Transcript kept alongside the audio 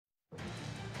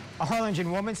A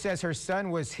Harlingen woman says her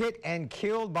son was hit and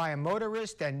killed by a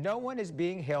motorist and no one is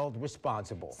being held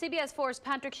responsible. CBS 4's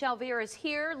Patrick Shalvier is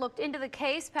here, looked into the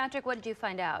case. Patrick, what did you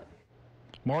find out?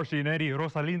 Marcy and Eddie,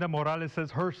 Rosalinda Morales says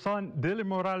her son, Dylan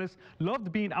Morales,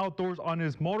 loved being outdoors on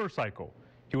his motorcycle.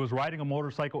 He was riding a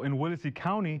motorcycle in Willacy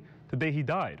County the day he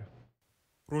died.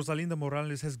 Rosalinda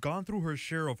Morales has gone through her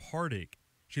share of heartache.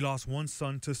 She lost one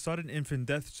son to sudden infant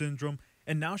death syndrome,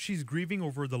 and now she's grieving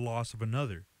over the loss of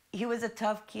another. He was a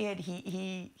tough kid.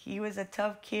 He was a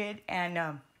tough kid,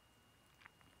 and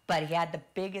but he had the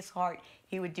biggest heart.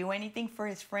 He would do anything for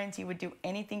his friends. He would do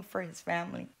anything for his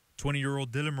family.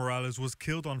 20-year-old Dylan Morales was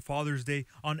killed on Father's Day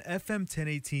on FM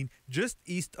 1018, just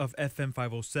east of FM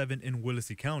 507 in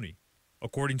Willacy County.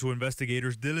 According to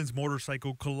investigators, Dylan's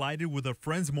motorcycle collided with a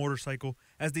friend's motorcycle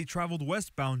as they traveled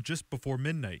westbound just before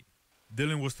midnight.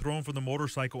 Dylan was thrown from the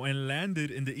motorcycle and landed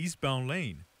in the eastbound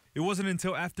lane. It wasn't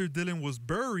until after Dylan was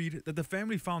buried that the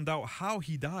family found out how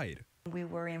he died. We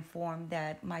were informed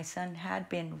that my son had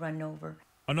been run over.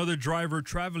 Another driver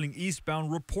traveling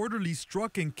eastbound reportedly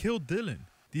struck and killed Dylan.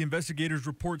 The investigators'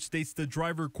 report states the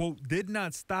driver, quote, did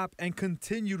not stop and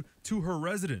continued to her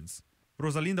residence.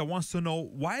 Rosalinda wants to know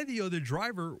why the other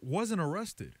driver wasn't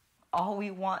arrested. All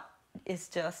we want is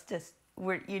justice.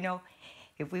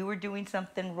 If we were doing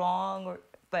something wrong,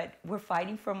 but we're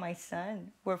fighting for my son.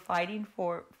 We're fighting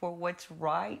for what's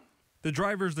right. The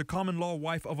driver is the common law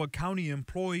wife of a county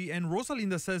employee, and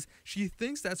Rosalinda says she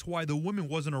thinks that's why the woman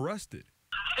wasn't arrested.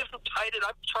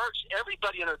 I've charged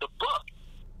everybody under the book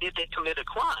if they commit a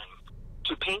crime.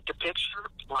 To paint the picture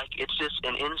like it's just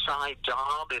an inside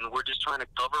job and we're just trying to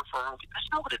cover for our own, that's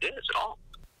not what it is at all.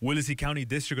 Willacy County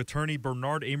District Attorney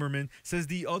Bernard Amerman says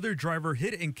the other driver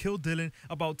hit and killed Dylan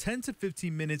about 10 to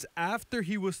 15 minutes after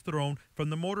he was thrown from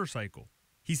the motorcycle.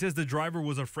 He says the driver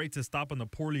was afraid to stop on the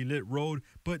poorly lit road,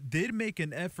 but did make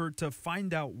an effort to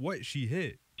find out what she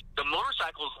hit. The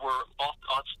motorcycles were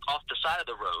off the side of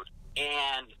the road,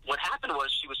 and what happened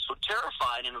was she was so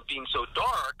terrified and it being so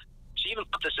dark, she even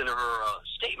put this in her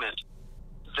statement,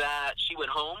 that she went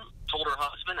home, told her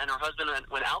husband, and her husband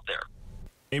went out there.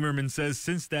 Amerman says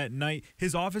since that night,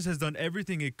 his office has done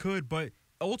everything it could, but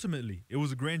ultimately, it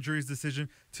was a grand jury's decision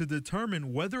to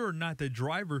determine whether or not the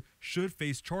driver should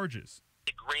face charges.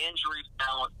 The grand jury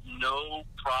found no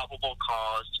probable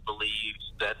cause to believe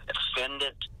that the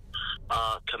defendant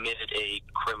committed a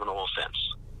criminal offense.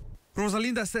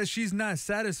 Rosalinda says she's not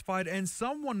satisfied and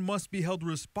someone must be held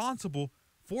responsible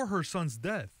for her son's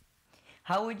death.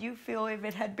 How would you feel if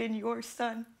it had been your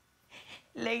son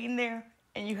laying there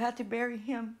and you had to bury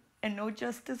him and no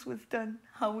justice was done?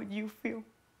 How would you feel?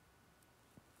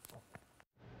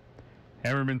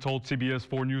 Amerman told CBS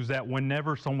 4 News that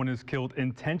whenever someone is killed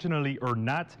intentionally or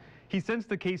not, he sends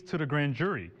the case to the grand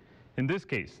jury. In this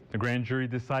case, the grand jury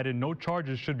decided no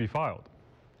charges should be filed.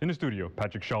 In the studio,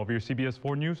 Patrick Shalvier, CBS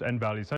 4 News and Valley Central.